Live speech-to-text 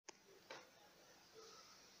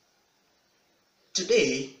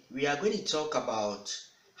Today we are going to talk about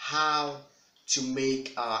how to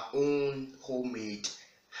make our own homemade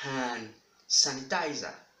hand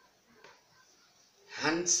sanitizer.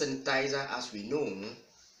 Hand sanitizer, as we know,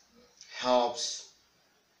 helps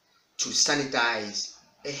to sanitize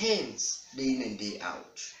the hands day in and day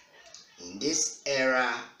out. In this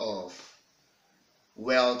era of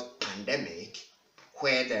world pandemic,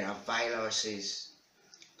 where there are viruses,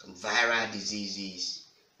 some viral diseases,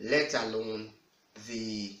 let alone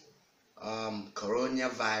the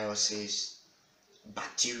coronaviruses,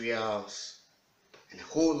 bacterials, and a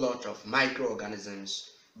whole lot of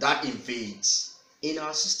microorganisms that invades in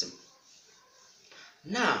our system.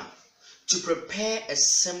 Now, to prepare a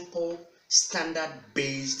simple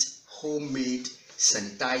standard-based homemade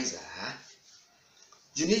sanitizer,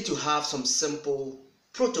 you need to have some simple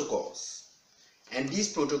protocols, and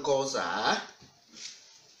these protocols are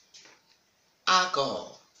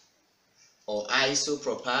alcohol or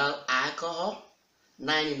isopropyl alcohol,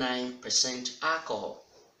 99% alcohol.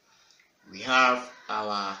 We have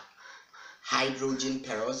our hydrogen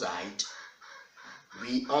peroxide.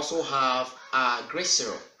 We also have our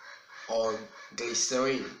Glycerol or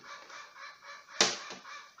Glycerine.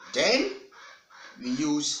 Then we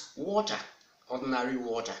use water, ordinary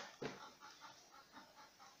water.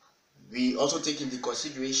 We also take into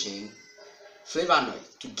consideration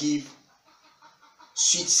flavonoid to give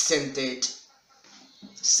sweet scented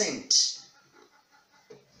scent.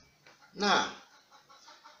 Now,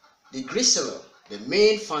 the Glycerol, the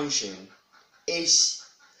main function is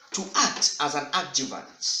to act as an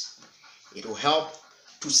adjuvant. It will help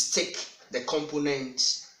to stick the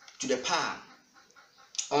components to the palm,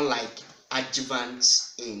 unlike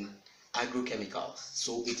adjuvants in agrochemicals.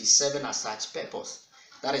 So it is serving as such purpose.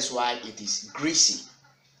 That is why it is greasy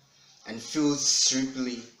and feels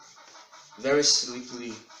slippery, very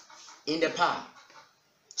slippery in the palm.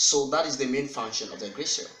 So that is the main function of the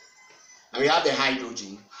Glycerol. And we have the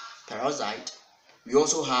hydrogen peroxide. We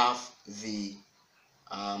also have the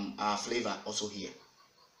our flavor also here.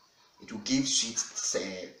 It will give sweet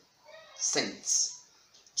scents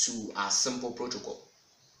to our simple protocol.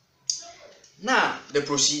 Now, the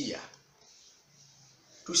procedure.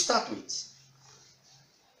 To start with,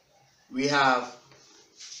 we have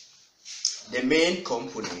the main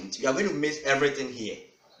component. We are going to mix everything here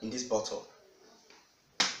in this bottle.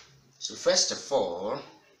 So first of all,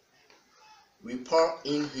 we pour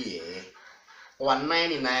in here our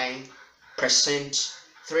 99%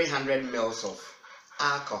 300 ml of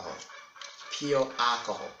alcohol, pure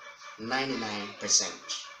alcohol, 99%.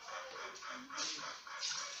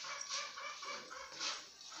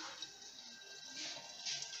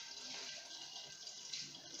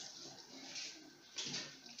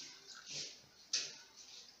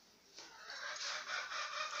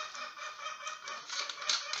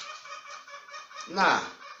 Now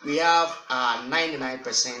we have our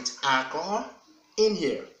 99% alcohol in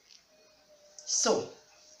here. So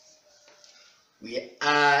we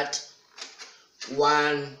add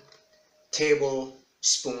 1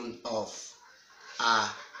 tablespoon of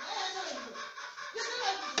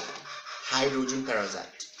hydrogen peroxide.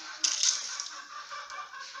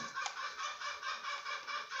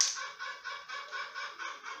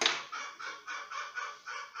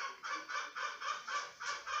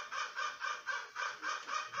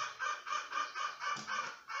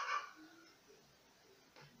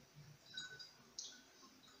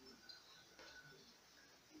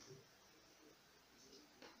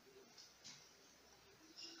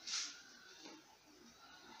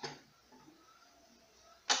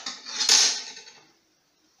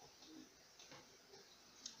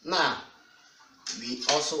 Now, we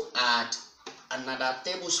also add another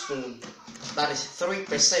tablespoon, that is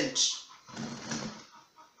 3%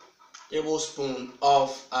 tablespoon of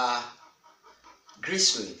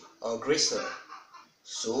Glycerine or Glycerol.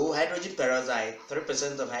 So hydrogen peroxide,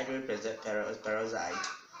 3% of hydrogen peroxide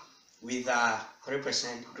with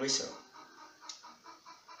 3% Glycerol.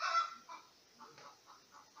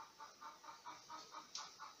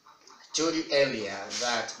 I told you earlier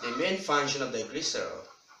that the main function of the Glycerol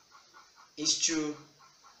is to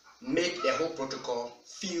make the whole protocol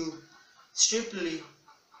feel strictly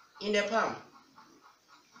in the palm.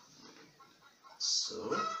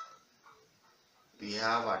 So we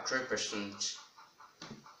have our 3%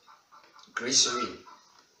 Glycerine.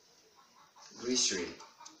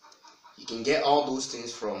 You can get all those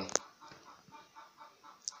things from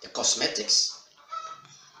the cosmetics.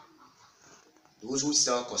 Those who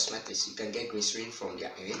sell cosmetics, you can get Glycerine from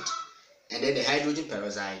their end. And then the hydrogen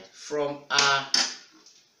peroxide from our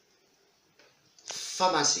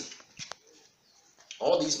pharmacy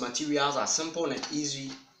All these materials are simple and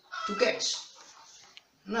easy to get.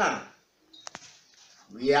 Now,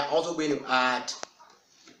 we are also going to add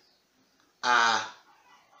a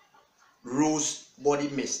rose body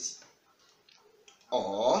mist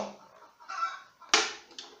or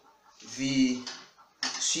the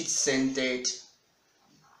sweet scented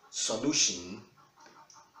solution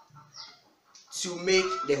to make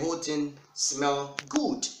the whole thing smell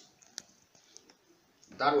good.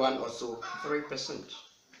 That one also 3%.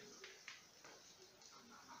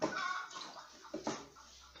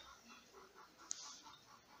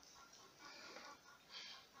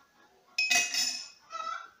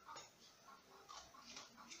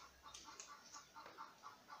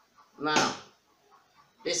 Now,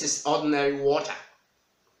 this is ordinary water.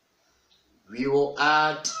 We will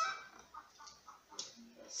add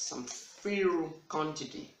some few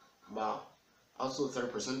quantity, about also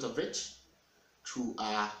 30% of it, to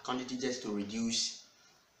our quantity just to reduce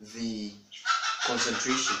the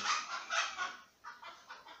concentration.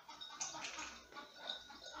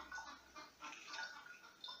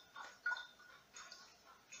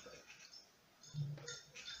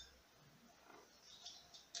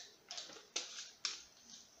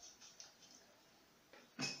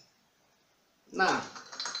 Now,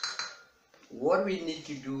 what we need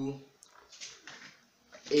to do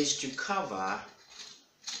is to cover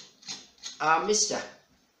our mixture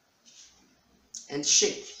and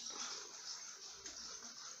shake.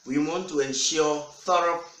 We want to ensure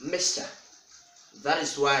thorough mixture. That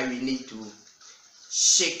is why we need to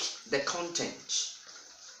shake the content.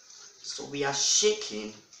 So we are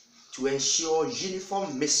shaking to ensure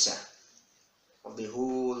uniform mixture of the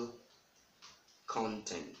whole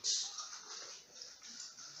content.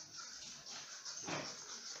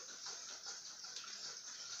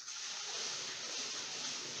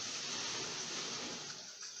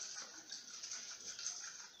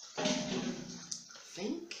 I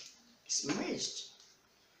think it's mixed.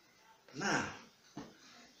 Now,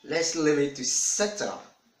 let's leave it to settle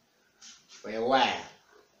for a while.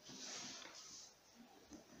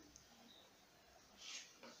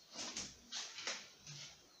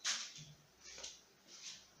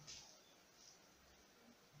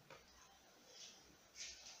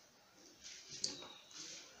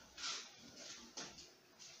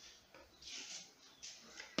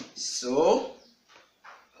 So,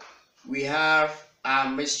 we have our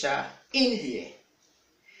mixture in here.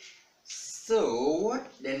 So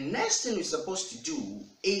the next thing we're supposed to do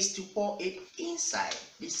is to pour it inside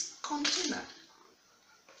this container.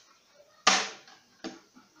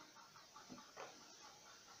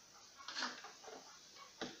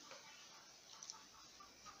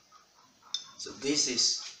 So this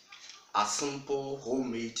is a simple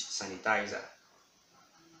homemade sanitizer.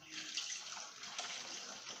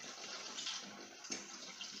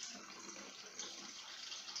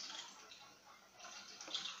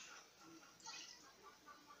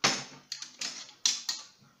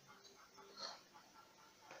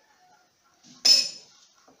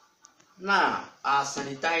 Now, our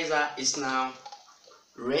sanitizer is now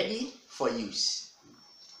ready for use.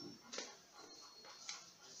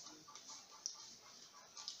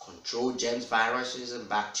 Control germs, viruses, and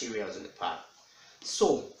bacteria in the pot.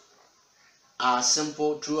 So,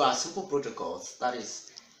 through our simple protocols, that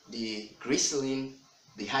is the Glycerine,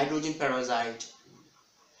 the hydrogen peroxide,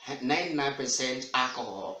 99%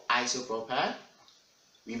 alcohol, isopropyl,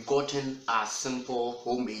 we've gotten our simple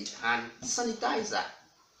homemade hand sanitizer.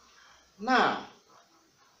 Now,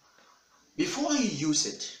 before you use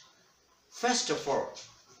it, first of all,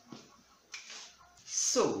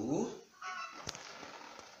 so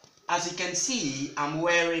as you can see, I'm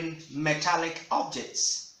wearing metallic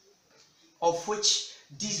objects, of which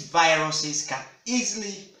these viruses can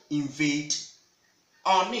easily invade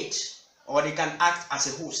on it, or they can act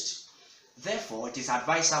as a host. Therefore, it is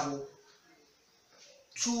advisable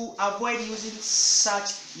to avoid using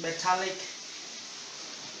such metallic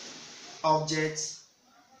objects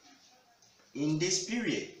in this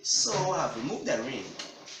period. So I've removed the ring.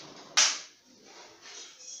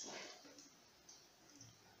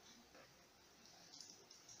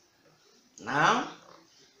 Now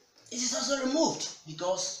it is also removed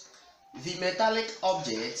because the metallic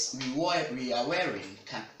objects we are wearing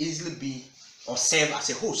can easily be or serve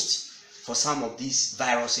as a host for some of these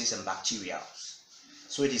viruses and bacteria.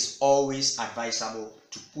 So it is always advisable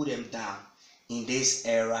to put them down in this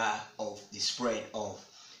era of the spread of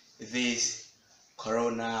this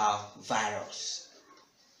coronavirus.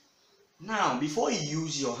 Now, before you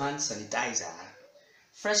use your hand sanitizer,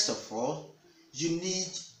 first of all, you need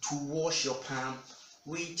to wash your palm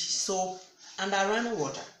with soap and running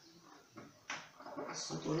water.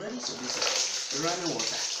 Soap already, so this is running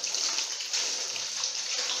water.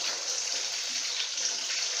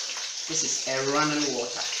 This is a running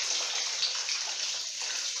water.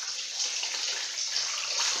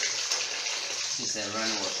 This is a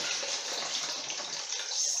running water.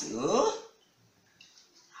 So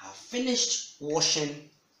I've finished washing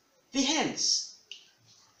the hens.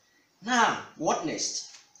 Now, what next?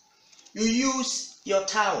 You use your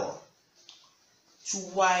towel to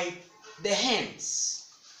wipe the hens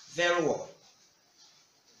very well.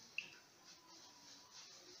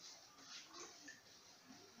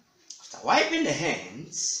 After wiping the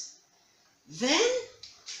hens, then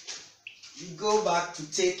you go back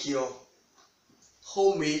to take your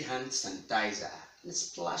homemade hand sanitizer and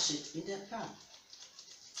splash it in the pan.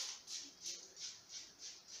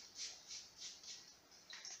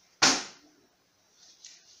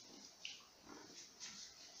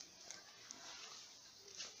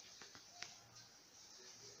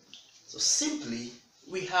 So simply,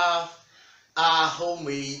 we have our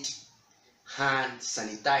homemade hand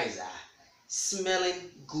sanitizer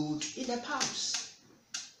smelling good in the palms.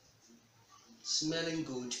 Smelling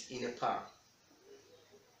good in the palm.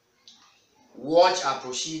 Watch our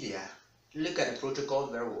procedure, look at the protocol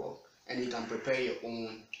very well, and you can prepare your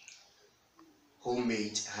own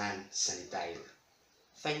homemade hand sanitizer.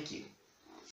 Thank you.